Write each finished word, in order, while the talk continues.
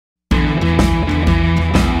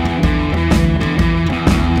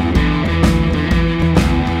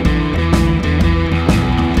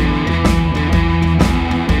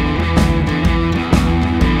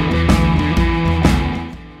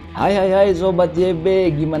Hai Sobat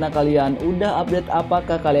JB, gimana kalian? Udah update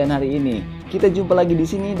apakah kalian hari ini? Kita jumpa lagi di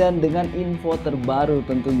sini dan dengan info terbaru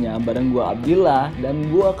tentunya bareng gua Abdillah, dan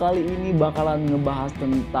gua kali ini bakalan ngebahas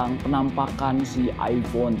tentang penampakan si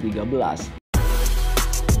iPhone 13.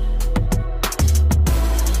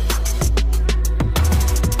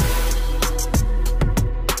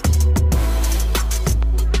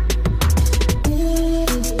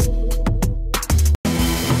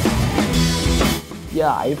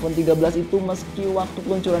 Ya, iPhone 13 itu meski waktu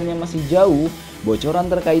peluncurannya masih jauh, bocoran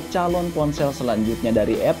terkait calon ponsel selanjutnya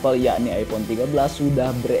dari Apple yakni iPhone 13 sudah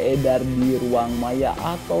beredar di ruang maya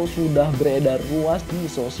atau sudah beredar luas di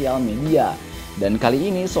sosial media. Dan kali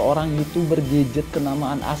ini seorang YouTuber gadget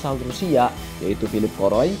kenamaan asal Rusia yaitu Philip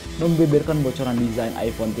Koroy membeberkan bocoran desain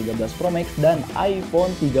iPhone 13 Pro Max dan iPhone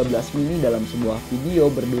 13 mini dalam sebuah video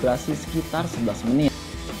berdurasi sekitar 11 menit.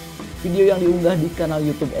 Video yang diunggah di kanal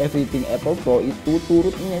YouTube Everything Apple Pro itu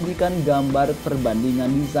turut menyajikan gambar perbandingan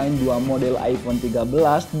desain dua model iPhone 13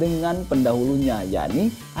 dengan pendahulunya, yakni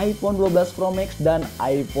iPhone 12 Pro Max dan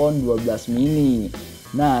iPhone 12 mini.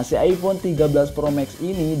 Nah, si iPhone 13 Pro Max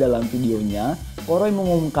ini dalam videonya, Koroy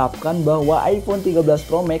mengungkapkan bahwa iPhone 13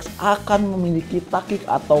 Pro Max akan memiliki takik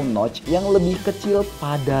atau notch yang lebih kecil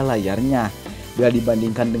pada layarnya bila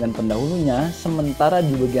dibandingkan dengan pendahulunya, sementara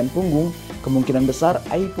di bagian punggung, kemungkinan besar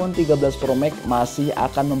iPhone 13 Pro Max masih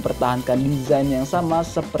akan mempertahankan desain yang sama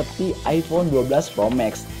seperti iPhone 12 Pro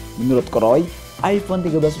Max. Menurut Koroy, iPhone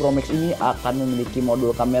 13 Pro Max ini akan memiliki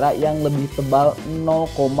modul kamera yang lebih tebal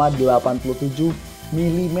 0,87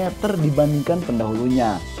 mm dibandingkan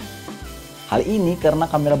pendahulunya. Hal ini karena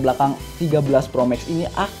kamera belakang 13 Pro Max ini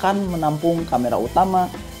akan menampung kamera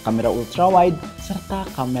utama, kamera ultrawide, serta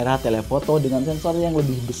kamera telefoto dengan sensor yang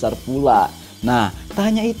lebih besar pula. Nah,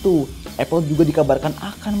 tak hanya itu, Apple juga dikabarkan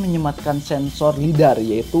akan menyematkan sensor LiDAR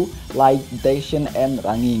yaitu Light Detection and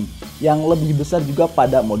Ranging yang lebih besar juga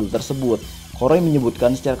pada modul tersebut. Koroy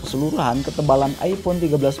menyebutkan secara keseluruhan ketebalan iPhone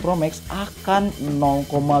 13 Pro Max akan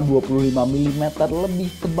 0,25 mm lebih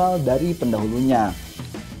tebal dari pendahulunya.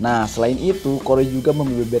 Nah, selain itu, Koroy juga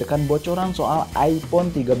membeberkan bocoran soal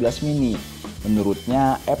iPhone 13 mini.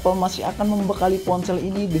 Menurutnya, Apple masih akan membekali ponsel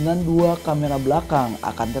ini dengan dua kamera belakang.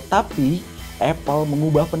 Akan tetapi, Apple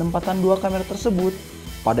mengubah penempatan dua kamera tersebut.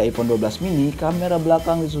 Pada iPhone 12 mini, kamera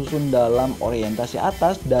belakang disusun dalam orientasi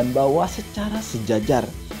atas dan bawah secara sejajar.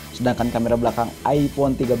 Sedangkan kamera belakang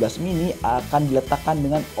iPhone 13 mini akan diletakkan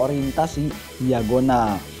dengan orientasi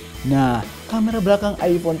diagonal. Nah, kamera belakang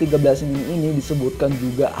iPhone 13 mini ini disebutkan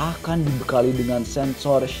juga akan dibekali dengan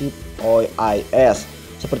sensor shift OIS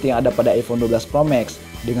seperti yang ada pada iPhone 12 Pro Max.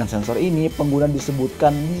 Dengan sensor ini, pengguna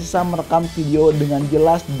disebutkan bisa merekam video dengan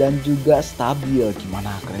jelas dan juga stabil.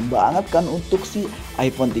 Gimana, keren banget kan untuk si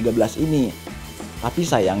iPhone 13 ini. Tapi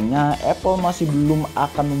sayangnya Apple masih belum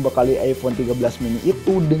akan membekali iPhone 13 mini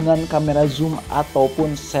itu dengan kamera zoom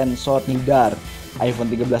ataupun sensor LiDAR.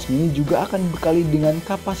 iPhone 13 mini juga akan dibekali dengan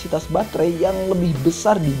kapasitas baterai yang lebih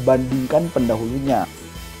besar dibandingkan pendahulunya.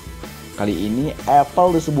 Kali ini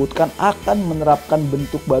Apple disebutkan akan menerapkan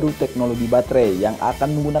bentuk baru teknologi baterai yang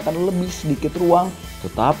akan menggunakan lebih sedikit ruang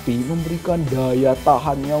tetapi memberikan daya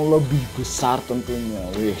tahan yang lebih besar tentunya.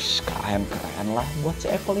 Wih, keren lah buat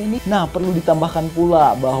si Apple ini. Nah, perlu ditambahkan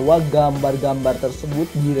pula bahwa gambar-gambar tersebut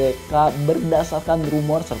direka berdasarkan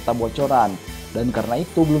rumor serta bocoran. Dan karena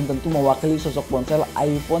itu belum tentu mewakili sosok ponsel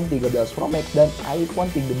iPhone 13 Pro Max dan iPhone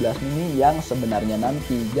 13 mini yang sebenarnya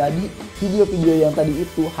nanti. Jadi video-video yang tadi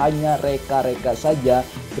itu hanya reka-reka saja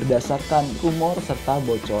berdasarkan rumor serta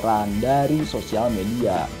bocoran dari sosial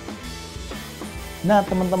media. Nah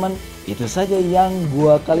teman-teman, itu saja yang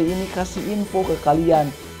gua kali ini kasih info ke kalian.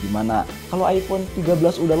 Gimana kalau iPhone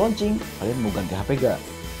 13 udah launching, kalian mau ganti HP gak?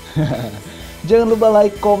 Jangan lupa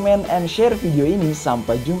like, comment, and share video ini.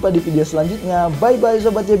 Sampai jumpa di video selanjutnya. Bye bye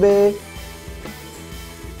Sobat JB.